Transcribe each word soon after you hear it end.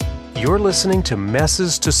You're listening to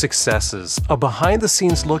Messes to Successes, a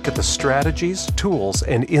behind-the-scenes look at the strategies, tools,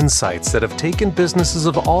 and insights that have taken businesses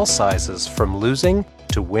of all sizes from losing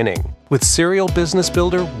to winning, with serial business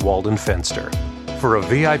builder Walden Fenster. For a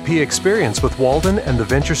VIP experience with Walden and the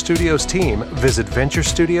Venture Studios team, visit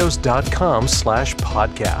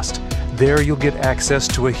venturestudios.com/podcast. There you'll get access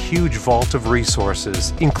to a huge vault of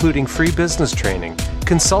resources, including free business training,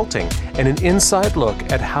 consulting, and an inside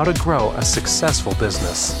look at how to grow a successful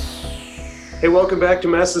business. Hey, welcome back to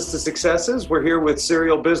Messes to Successes. We're here with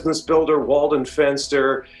serial business builder Walden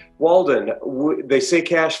Fenster. Walden, they say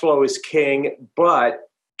cash flow is king, but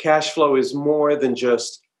cash flow is more than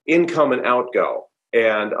just income and outgo.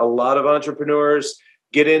 And a lot of entrepreneurs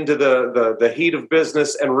get into the heat of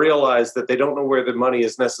business and realize that they don't know where the money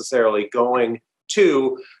is necessarily going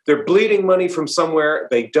to. They're bleeding money from somewhere,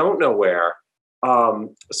 they don't know where.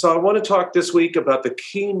 So I want to talk this week about the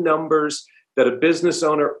key numbers that a business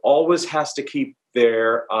owner always has to keep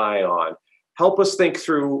their eye on. Help us think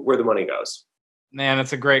through where the money goes. Man,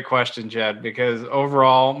 it's a great question, Jed, because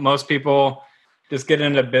overall, most people just get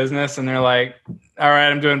into business and they're like, all right,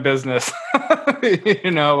 I'm doing business.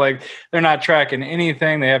 Like they're not tracking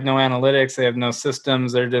anything. They have no analytics. They have no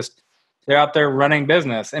systems. They're out there running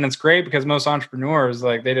business. And it's great because most entrepreneurs,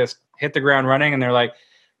 like they just hit the ground running and they're like,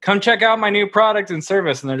 come check out my new product and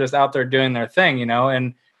service. And they're just out there doing their thing,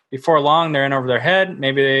 and before long they're in over their head.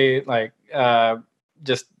 Maybe they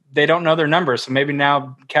they don't know their numbers. So maybe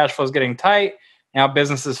now cash flow is getting tight. Now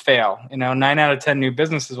businesses fail. 9 out of 10 new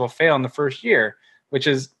businesses will fail in the first year, which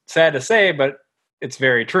is sad to say, but it's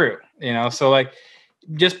very true. So like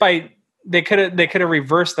just by they could have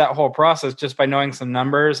reversed that whole process just by knowing some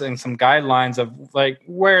numbers and some guidelines of like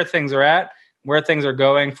where things are at, where things are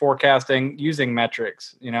going, forecasting, using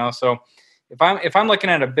metrics. So if I'm looking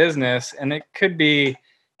at a business, and it could be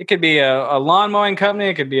a lawn mowing company,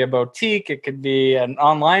 it could be a boutique, it could be an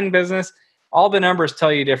online business. All the numbers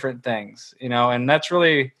tell you different things, and that's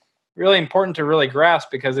really, really important to really grasp,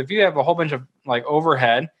 because if you have a whole bunch of like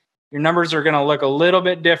overhead, your numbers are going to look a little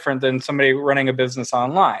bit different than somebody running a business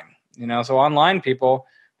online. So online people,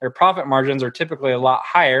 their profit margins are typically a lot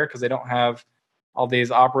higher because they don't have all these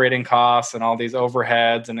operating costs and all these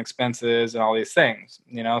overheads and expenses and all these things,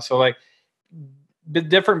 so like the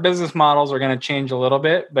different business models are going to change a little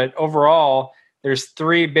bit, but overall there's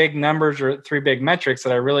 3 big numbers or 3 big metrics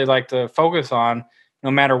that I really like to focus on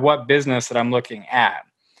no matter what business that I'm looking at.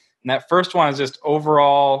 And that first one is just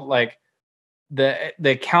overall, like the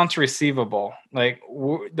accounts receivable, like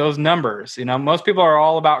those numbers. Most people are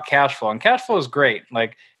all about cash flow, and cash flow is great,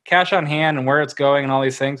 like cash on hand and where it's going and all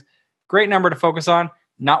these things. Great number to focus on.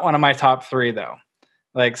 Not one of my top 3 though.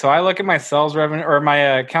 Like, so I look at my sales revenue or my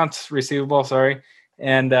accounts receivable,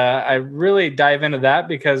 and I really dive into that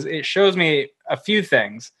because it shows me a few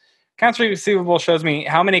things. Accounts receivable shows me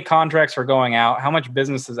how many contracts are going out, how much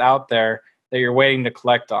business is out there that you're waiting to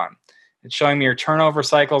collect on. It's showing me your turnover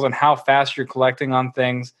cycles and how fast you're collecting on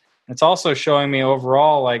things. It's also showing me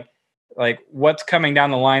overall, like what's coming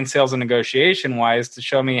down the line sales and negotiation wise, to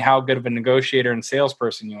show me how good of a negotiator and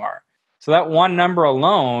salesperson you are. So that one number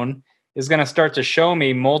alone is going to start to show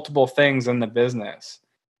me multiple things in the business.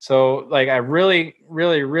 So like I really,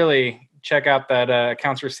 really, really check out that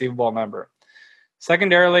accounts receivable number.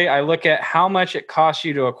 Secondarily, I look at how much it costs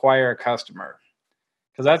you to acquire a customer,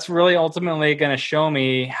 because that's really ultimately going to show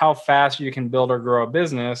me how fast you can build or grow a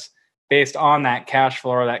business based on that cash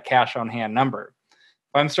flow or that cash on hand number.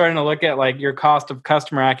 If I'm starting to look at like your cost of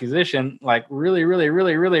customer acquisition, like really, really,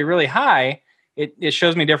 really, really, really high, it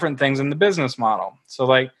shows me different things in the business model. So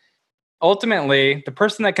like ultimately, the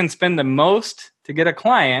person that can spend the most to get a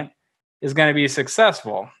client is going to be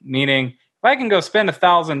successful. Meaning, if I can go spend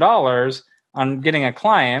 $1,000 on getting a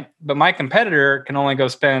client, but my competitor can only go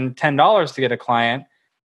spend $10 to get a client,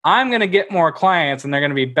 I'm going to get more clients, and they're going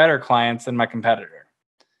to be better clients than my competitor.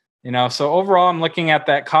 So overall, I'm looking at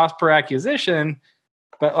that cost per acquisition,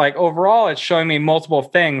 but like overall, it's showing me multiple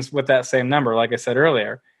things with that same number. Like I said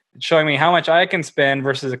earlier, it's showing me how much I can spend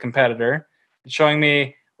versus a competitor. It's showing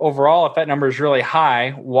me overall, if that number is really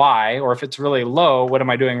high, why, or if it's really low, what am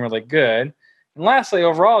I doing really good? And lastly,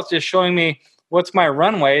 overall, it's just showing me what's my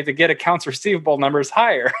runway to get accounts receivable numbers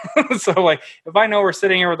higher. So like, if I know we're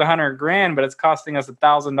sitting here with $100,000, but it's costing us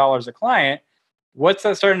 $1,000 a client, what's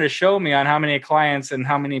that starting to show me on how many clients and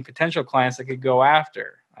how many potential clients I could go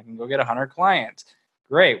after? I can go get 100 clients.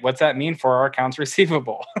 Great. What's that mean for our accounts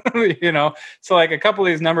receivable? So like a couple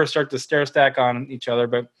of these numbers start to stair stack on each other.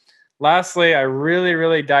 But lastly, I really,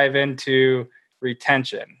 really dive into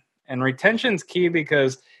retention. And retention's key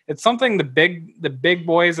because it's something the big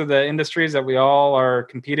boys of the industries that we all are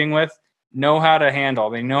competing with, know how to handle.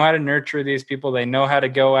 They know how to nurture these people. They know how to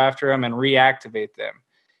go after them and reactivate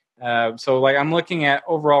them. So like I'm looking at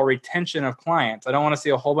overall retention of clients. I don't want to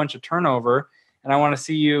see a whole bunch of turnover, and I want to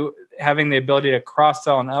see you having the ability to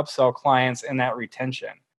cross-sell and upsell clients in that retention.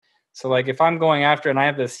 So like if I'm going after and I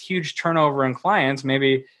have this huge turnover in clients,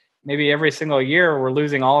 maybe every single year we're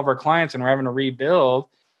losing all of our clients and we're having to rebuild,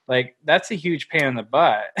 like that's a huge pain in the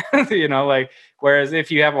butt. Like whereas if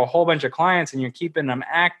you have a whole bunch of clients and you're keeping them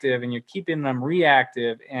active and you're keeping them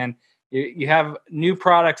reactive and you have new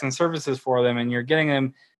products and services for them and you're getting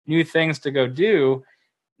them new things to go do,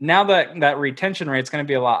 now that retention rate is going to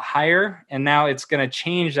be a lot higher. And now it's going to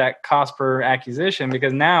change that cost per acquisition,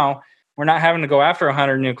 because now we're not having to go after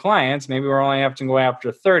 100 new clients. Maybe we're only having to go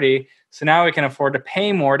after 30. So now we can afford to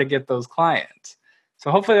pay more to get those clients. So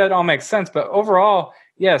hopefully that all makes sense. But overall,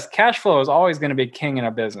 yes, cash flow is always going to be king in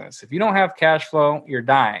a business. If you don't have cash flow, you're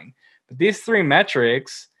dying. But these 3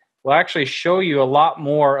 metrics will actually show you a lot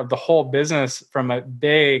more of the whole business from a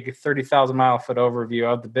big 30,000 mile foot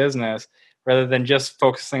overview of the business, rather than just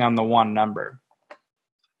focusing on the one number.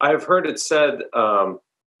 I've heard it said,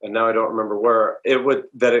 and now I don't remember where,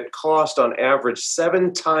 that it cost on average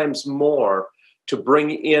 7 times more to bring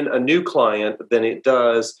in a new client than it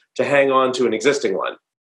does to hang on to an existing one.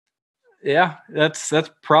 Yeah, that's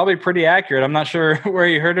probably pretty accurate. I'm not sure where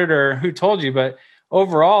you heard it or who told you, but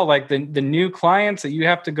overall, like the new clients that you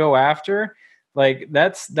have to go after, like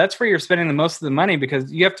that's where you're spending the most of the money,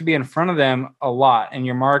 because you have to be in front of them a lot, and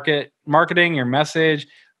your marketing, your message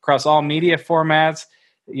across all media formats.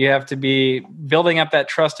 You have to be building up that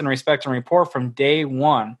trust and respect and rapport from day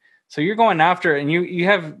one. So you're going after it, and you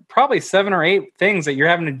have probably 7 or 8 things that you're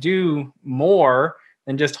having to do more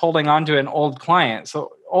than just holding on to an old client.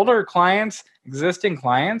 So older clients, existing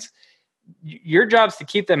clients, your job is to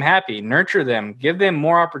keep them happy, nurture them, give them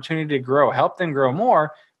more opportunity to grow, help them grow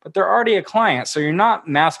more, but they're already a client. So you're not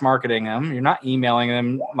mass marketing them. You're not emailing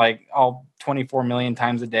them like all 24 million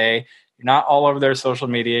times a day. You're not all over their social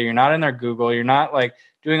media. You're not in their Google. You're not like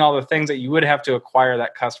doing all the things that you would have to acquire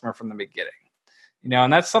that customer from the beginning.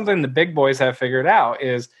 And that's something the big boys have figured out,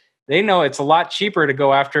 is they know it's a lot cheaper to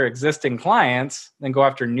go after existing clients than go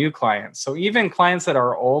after new clients. So even clients that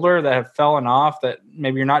are older, that have fallen off, that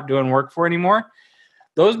maybe you're not doing work for anymore,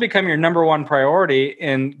 those become your number one priority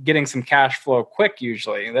in getting some cash flow quick.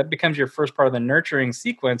 Usually that becomes your first part of the nurturing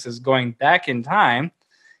sequence, is going back in time.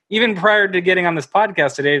 Even prior to getting on this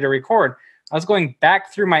podcast today to record, I was going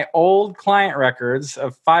back through my old client records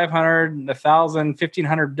of 500, 1,000,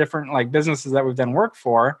 1,500 different like businesses that we've done work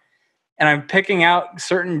for. And I'm picking out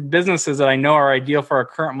certain businesses that I know are ideal for our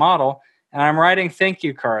current model. And I'm writing thank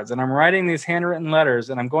you cards, and I'm writing these handwritten letters,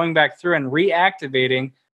 and I'm going back through and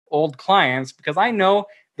reactivating old clients, because I know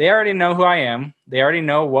they already know who I am. They already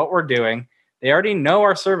know what we're doing. They already know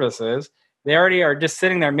our services. They already are just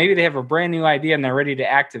sitting there. Maybe they have a brand new idea and they're ready to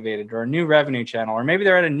activate it, or a new revenue channel, or maybe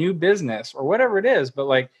they're at a new business or whatever it is. But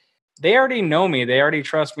like, they already know me. They already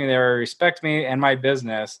trust me. They already respect me and my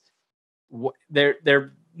business.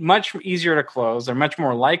 They're much easier to close. They're much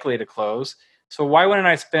more likely to close. So why wouldn't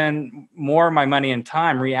I spend more of my money and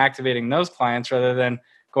time reactivating those clients rather than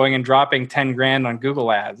going and dropping 10 grand on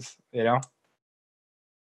Google ads,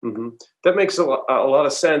 Mm-hmm. That makes a lot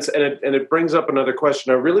of sense. And it brings up another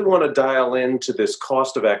question. I really want to dial into this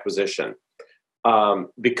cost of acquisition,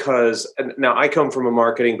 because now I come from a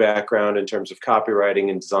marketing background in terms of copywriting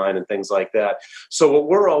and design and things like that. So what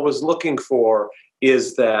we're always looking for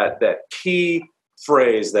is that key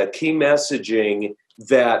phrase, that key messaging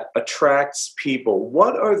that attracts people.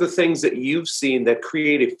 What are the things that you've seen that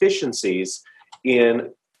create efficiencies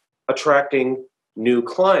in attracting new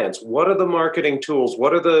clients? What are the marketing tools?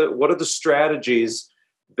 What are the strategies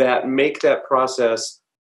that make that process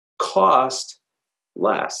cost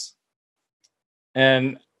less?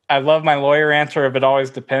 And I love my lawyer answer of it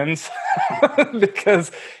always depends,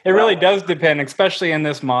 because it really does depend, especially in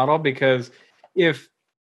this model. Because if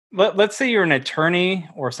let's say you're an attorney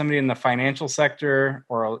or somebody in the financial sector,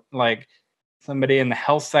 or like somebody in the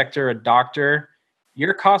health sector, a doctor,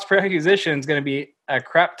 your cost per acquisition is going to be a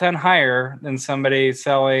crap ton higher than somebody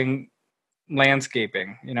selling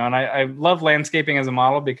landscaping. And I love landscaping as a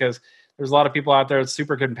model, because there's a lot of people out there that's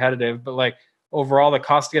super competitive, but like overall the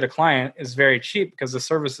cost to get a client is very cheap because the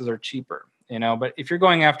services are cheaper. But if you're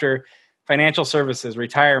going after financial services,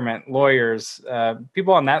 retirement, lawyers,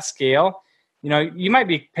 people on that scale, you might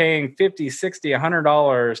be paying $50, $60,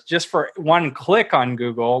 $100 just for one click on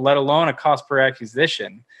Google, let alone a cost per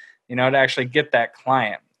acquisition, to actually get that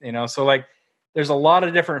client. So like, there's a lot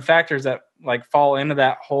of different factors that like fall into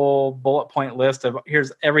that whole bullet point list of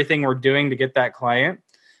here's everything we're doing to get that client.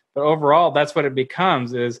 But overall, that's what it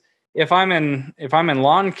becomes, is if I'm in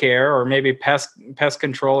lawn care or maybe pest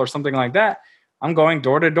control or something like that, I'm going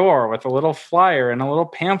door to door with a little flyer and a little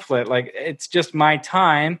pamphlet. Like, it's just my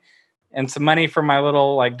time and some money for my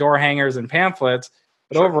little like door hangers and pamphlets.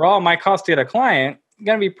 But Sure. overall, my cost to get a client is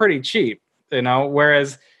going to be pretty cheap,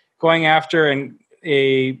 whereas going after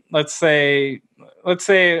let's say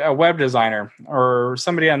a web designer or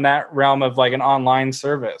somebody on that realm of like an online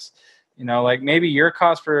service, like maybe your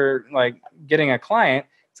cost for like getting a client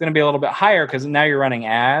is going to be a little bit higher because now you're running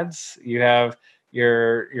ads, you have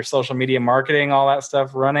your social media marketing, all that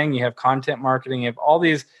stuff running, you have content marketing, you have all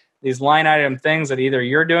these line item things that either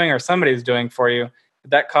you're doing or somebody's doing for you.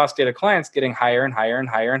 That cost data client's getting higher and higher and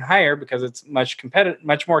higher and higher because it's much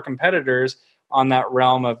more competitors on that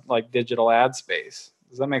realm of like digital ad space.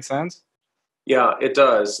 Does that make sense? Yeah, it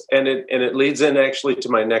does. And it leads in actually to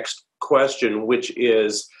my next question, which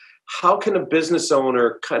is, how can a business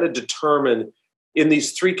owner kind of determine in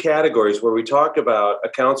these three categories where we talk about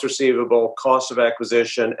accounts receivable, cost of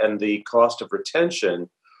acquisition, and the cost of retention,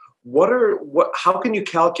 how can you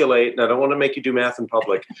calculate, and I don't want to make you do math in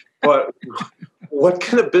public, but what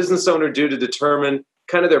can a business owner do to determine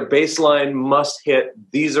kind of their baseline must hit,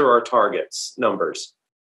 these are our targets numbers?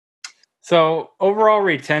 So overall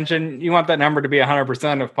retention, you want that number to be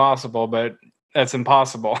 100% if possible, but that's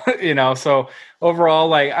impossible, So overall,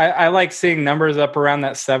 like I like seeing numbers up around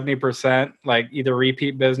that 70%, like either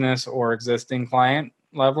repeat business or existing client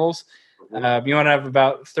levels. You want to have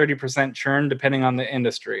about 30% churn depending on the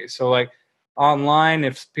industry. So like online,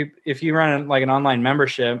 if you run like an online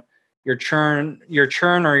membership, your churn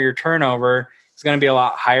or your turnover is going to be a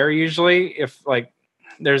lot higher usually. If like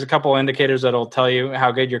there's a couple indicators that'll tell you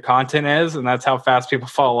how good your content is, and that's how fast people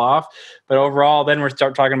fall off. But overall, then we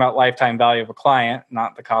start talking about lifetime value of a client,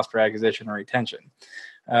 not the cost per acquisition or retention.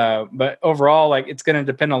 But overall, like it's going to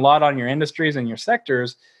depend a lot on your industries and your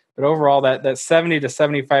sectors. But overall, that 70 to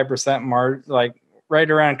 75% mark, like right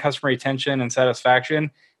around customer retention and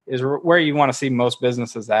satisfaction, is where you want to see most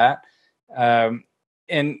businesses at.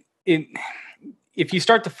 If you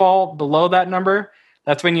start to fall below that number,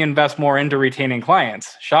 that's when you invest more into retaining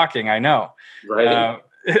clients. Shocking, I know. Right.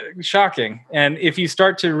 Shocking. And if you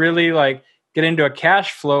start to really like get into a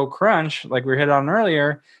cash flow crunch, like we hit on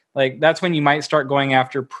earlier, like that's when you might start going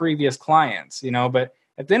after previous clients, But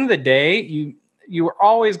at the end of the day, you are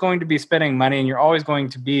always going to be spending money and you're always going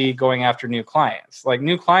to be going after new clients. Like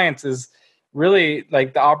new clients is really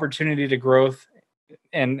like the opportunity to growth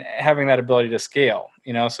and having that ability to scale,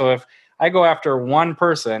 So if I go after one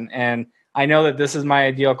person and I know that this is my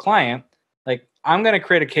ideal client, like I'm going to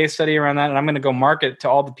create a case study around that and I'm going to go market to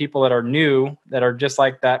all the people that are new, that are just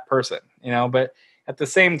like that person, But at the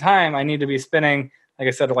same time, I need to be spending, like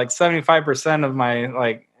I said, like 75% of my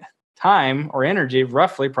like time or energy,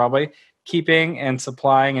 roughly probably, keeping and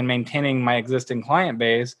supplying and maintaining my existing client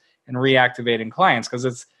base and reactivating clients. Because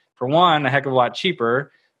it's, for one, a heck of a lot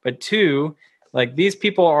cheaper, but two, like these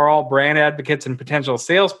people are all brand advocates and potential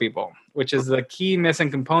salespeople, which is the key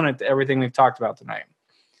missing component to everything we've talked about tonight.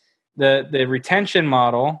 The retention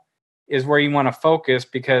model is where you want to focus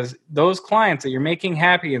because those clients that you're making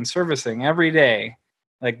happy and servicing every day,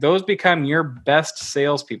 like those become your best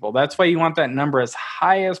salespeople. That's why you want that number as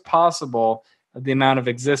high as possible of the amount of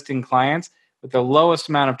existing clients with the lowest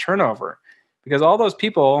amount of turnover. Because all those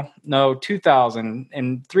people know 2,000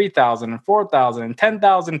 and 3,000 and 4,000 and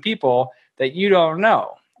 10,000 people that you don't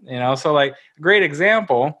know, So like a great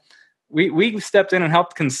example, we stepped in and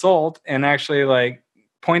helped consult and actually like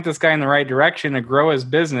point this guy in the right direction to grow his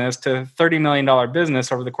business to $30 million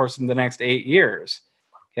business over the course of the next 8 years.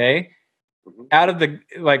 Okay. Out of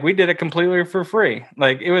we did it completely for free.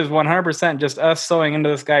 Like it was 100% just us sewing into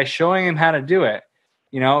this guy, showing him how to do it.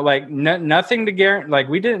 Nothing to guarantee. Like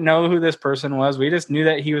we didn't know who this person was. We just knew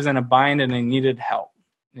that he was in a bind and he needed help,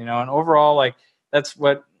 and overall, like that's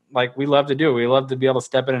what like we love to do. We love to be able to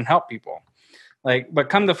step in and help people. Like, but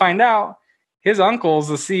come to find out, his uncle's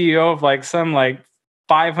the CEO of like some like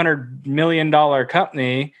 $500 million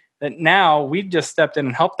company that now we just stepped in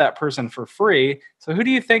and helped that person for free. So who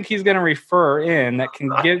do you think he's going to refer in that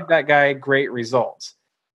can give that guy great results?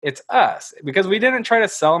 It's us, because we didn't try to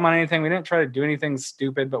sell him on anything. We didn't try to do anything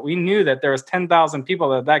stupid, but we knew that there was 10,000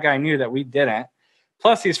 people that guy knew that we didn't.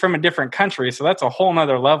 Plus he's from a different country. So that's a whole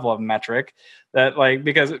nother level of metric that like,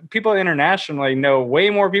 because people internationally know way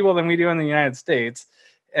more people than we do in the United States.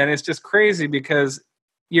 And it's just crazy because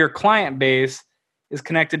your client base is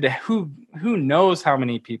connected to who knows how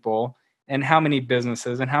many people and how many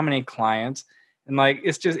businesses and how many clients. And like,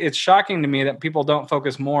 it's shocking to me that people don't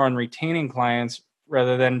focus more on retaining clients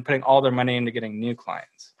rather than putting all their money into getting new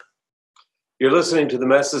clients. You're listening to the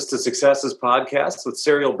Messes to Successes podcast with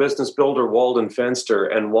serial business builder Walden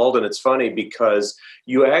Fenster. And Walden, it's funny because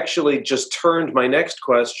you actually just turned my next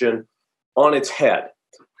question on its head.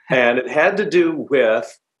 And it had to do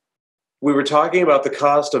with, we were talking about the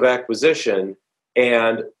cost of acquisition,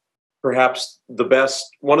 and perhaps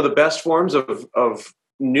one of the best forms of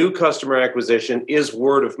new customer acquisition is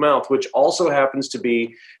word of mouth, which also happens to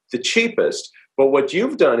be the cheapest. But what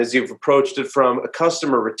you've done is you've approached it from a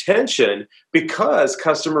customer retention, because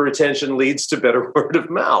customer retention leads to better word of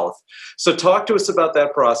mouth. So talk to us about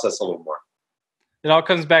that process a little more. It all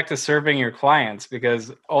comes back to serving your clients,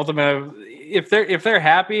 because ultimately, if they're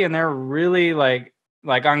happy and they're really like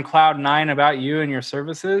on cloud nine about you and your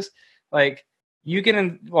services, like you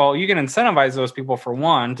can incentivize those people, for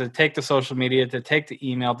one, to take the social media, to take the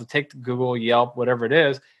email, to take the Google, Yelp, whatever it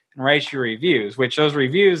is, and write your reviews, which those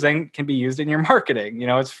reviews then can be used in your marketing.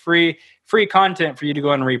 It's free content for you to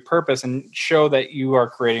go and repurpose and show that you are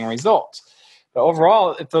creating results. But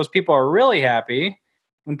overall, if those people are really happy,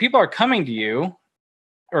 when people are coming to you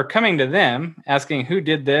or coming to them asking who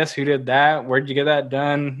did this, who did that, where'd you get that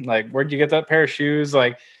done? Like, where'd you get that pair of shoes?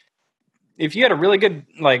 Like, if you had a really good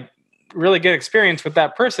experience with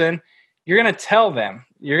that person, you're going to tell them,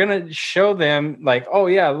 you're going to show them like, oh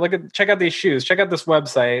yeah, check out these shoes, check out this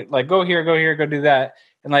website, like go here, go do that.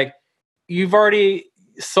 And like, you've already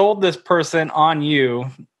sold this person on you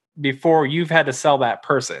before you've had to sell that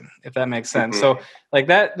person, if that makes sense. Mm-hmm. So like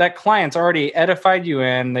that client's already edified you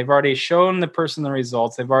in, they've already shown the person the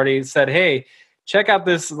results. They've already said, hey, check out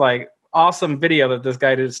this like awesome video that this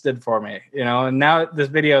guy just did for me, and now this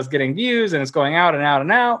video is getting views and it's going out and out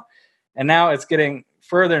and out. And now it's getting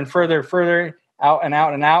further and further out and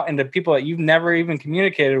out and out into people that you've never even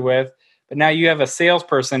communicated with. But now you have a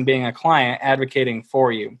salesperson being a client advocating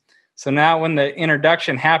for you. So now when the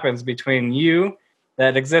introduction happens between you,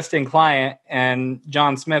 that existing client, and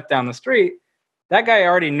John Smith down the street, that guy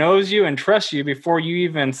already knows you and trusts you before you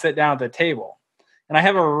even sit down at the table. And I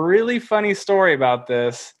have a really funny story about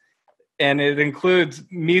this. And it includes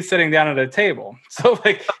me sitting down at a table. So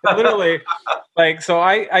like literally, like, so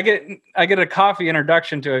I get a coffee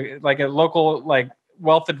introduction to a local like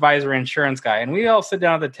wealth advisor insurance guy. And we all sit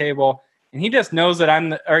down at the table, and he just knows that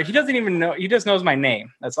he doesn't even know, he just knows my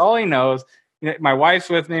name. That's all he knows. My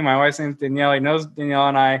wife's with me. My wife's name's Danielle. He knows Danielle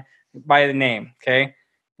and I by the name. Okay.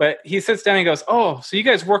 But he sits down and he goes, oh, so you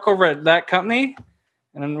guys work over at that company?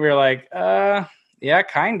 And then we're like, yeah,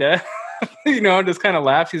 kind of, just kind of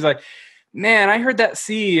laughs. He's like, man, I heard that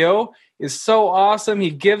CEO is so awesome.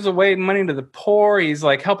 He gives away money to the poor. He's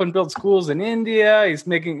like helping build schools in India.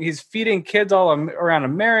 He's feeding kids all around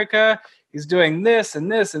America. He's doing this and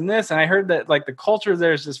this and this. And I heard that like the culture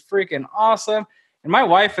there is just freaking awesome. And my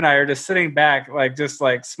wife and I are just sitting back, like just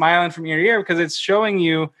like smiling from ear to ear, because it's showing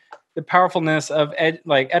you the powerfulness of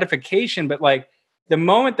edification. But like the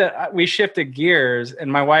moment that we shifted gears, and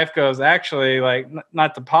my wife goes, actually, like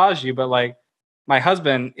not to pause you, but like, my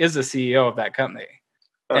husband is the CEO of that company.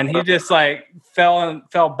 And he just like fell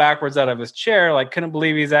backwards out of his chair, like couldn't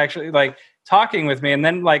believe he's actually like talking with me. And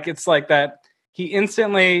then like, it's like that he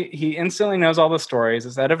instantly knows all the stories.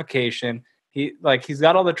 It's edification. He's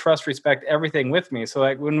got all the trust, respect, everything with me. So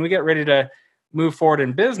like when we get ready to move forward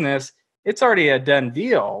in business, it's already a done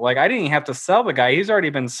deal. Like I didn't even have to sell the guy. He's already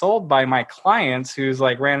been sold by my clients who's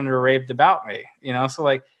like ran and raved about me, So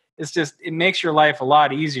like, it makes your life a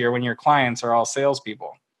lot easier when your clients are all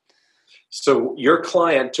salespeople. So your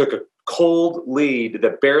client took a cold lead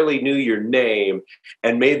that barely knew your name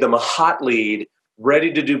and made them a hot lead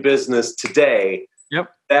ready to do business today.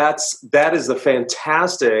 Yep. That is a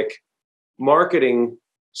fantastic marketing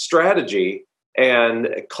strategy and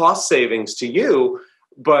cost savings to you,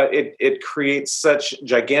 but it creates such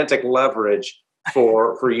gigantic leverage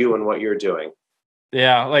for you and what you're doing.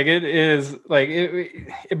 Yeah, like it is like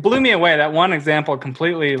it blew me away. That one example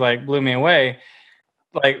completely like blew me away.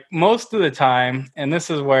 Like most of the time, and this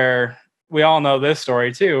is where we all know this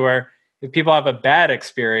story too, where if people have a bad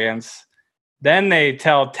experience, then they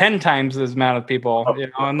tell 10 times as amount of people,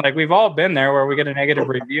 and like we've all been there where we get a negative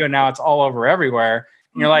review and now it's all over everywhere.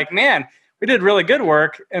 And you're like, man, we did really good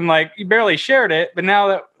work and like you barely shared it, but now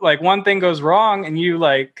that like one thing goes wrong and you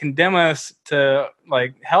like condemn us to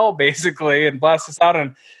like hell basically and blast us out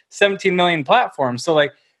on 17 million platforms. So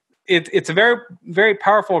like it's a very, very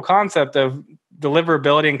powerful concept of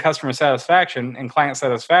deliverability and customer satisfaction and client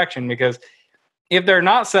satisfaction, because if they're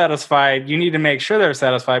not satisfied, you need to make sure they're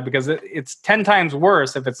satisfied, because it's 10 times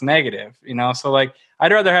worse if it's negative, So like,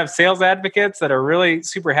 I'd rather have sales advocates that are really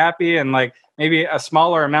super happy and like maybe a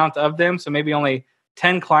smaller amount of them. So maybe only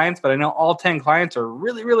 10 clients, but I know all 10 clients are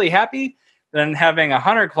really, really happy, than having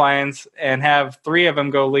 100 clients and have 3 of them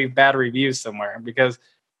go leave bad reviews somewhere, because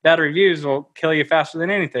bad reviews will kill you faster than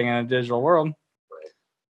anything in a digital world.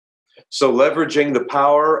 So leveraging the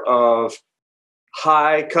power of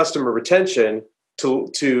high customer retention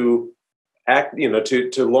to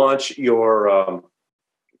launch your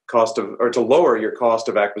to lower your cost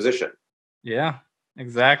of acquisition. Yeah,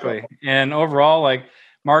 exactly. And overall, like,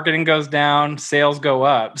 marketing goes down, sales go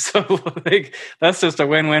up. So like, that's just a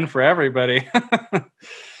win-win for everybody.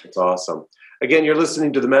 It's awesome. Again, you're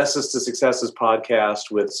listening to the Messes to Successes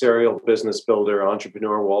podcast with serial business builder,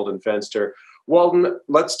 entrepreneur Walden Fenster. Walden,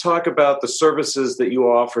 let's talk about the services that you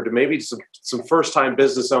offer to maybe some first-time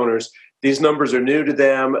business owners. These numbers are new to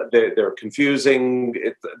them. They're confusing.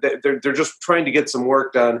 They're just trying to get some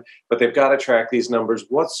work done, but they've got to track these numbers.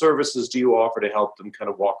 What services do you offer to help them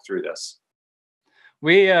kind of walk through this?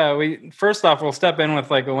 We first off, we'll step in with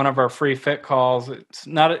like one of our free fit calls.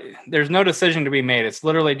 There's no decision to be made. It's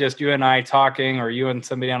literally just you and I talking, or you and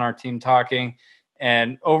somebody on our team talking.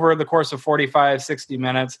 And over the course of 45, 60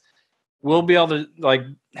 minutes, we'll be able to like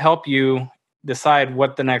help you decide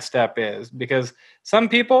what the next step is. Because some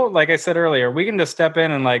people, like I said earlier, we can just step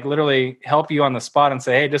in and like literally help you on the spot and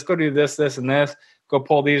say, hey, just go do this, this, and this, go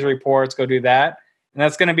pull these reports, go do that. And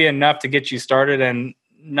that's going to be enough to get you started, and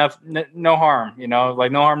no harm,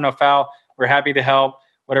 like no harm, no foul. We're happy to help.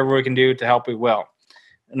 Whatever we can do to help, we will.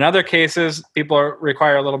 In other cases, people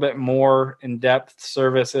require a little bit more in-depth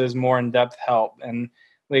services, more in-depth help. And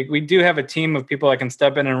like, we do have a team of people that can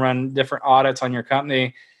step in and run different audits on your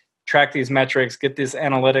company, track these metrics, get this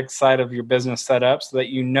analytics side of your business set up so that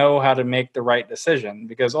you know how to make the right decision.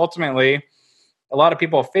 Because ultimately, a lot of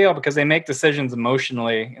people fail because they make decisions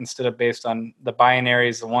emotionally instead of based on the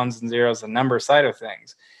binaries, the ones and zeros, the number side of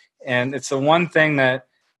things. And it's the one thing that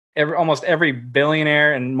almost every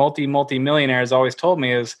billionaire and multi-millionaire has always told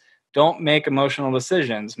me is, don't make emotional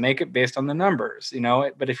decisions. Make it based on the numbers,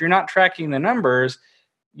 But if you're not tracking the numbers,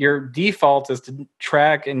 your default is to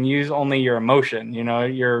track and use only your emotion.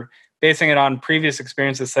 You're basing it on previous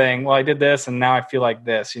experiences saying, well, I did this and now I feel like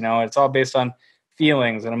this. It's all based on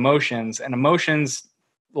feelings and emotions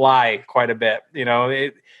lie quite a bit.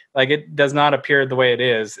 It does not appear the way it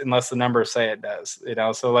is unless the numbers say it does,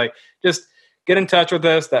 so like, just get in touch with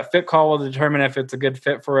us. That fit call will determine if it's a good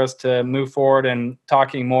fit for us to move forward and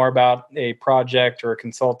talking more about a project or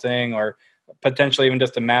consulting, or potentially even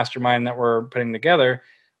just a mastermind that we're putting together.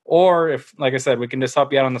 Or if, like I said, we can just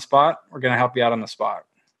help you out on the spot, we're going to help you out on the spot.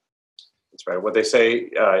 That's right. What they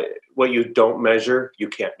say, what you don't measure, you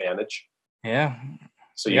can't manage. Yeah.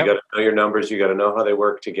 So you got to know your numbers. You got to know how they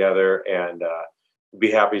work together, and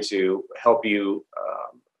be happy to help you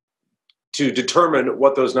to determine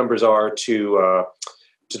what those numbers are, to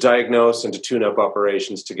diagnose and to tune up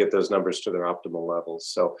operations to get those numbers to their optimal levels.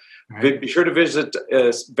 So be sure to visit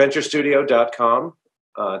venturestudio.com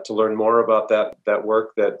to learn more about that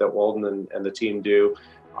work that Walden and the team do.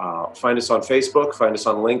 Find us on Facebook, find us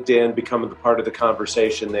on LinkedIn, become a part of the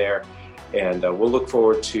conversation there, and we'll look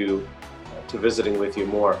forward to visiting with you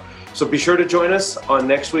more. So be sure to join us on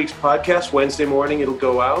next week's podcast. Wednesday morning it'll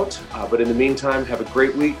go out. But in the meantime, have a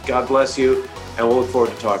great week. God bless you. And we'll look forward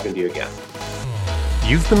to talking to you again.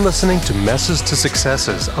 You've been listening to Messes to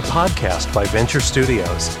Successes, a podcast by Venture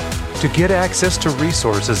Studios. To get access to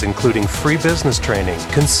resources including free business training,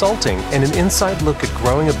 consulting, and an inside look at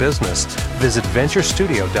growing a business, visit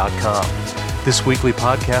venturestudio.com. This weekly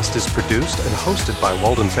podcast is produced and hosted by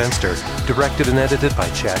Walden Fenster, directed and edited by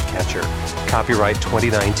Chad Ketcher. Copyright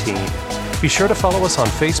 2019. Be sure to follow us on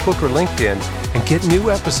Facebook or LinkedIn and get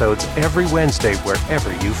new episodes every Wednesday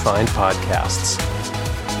wherever you find podcasts.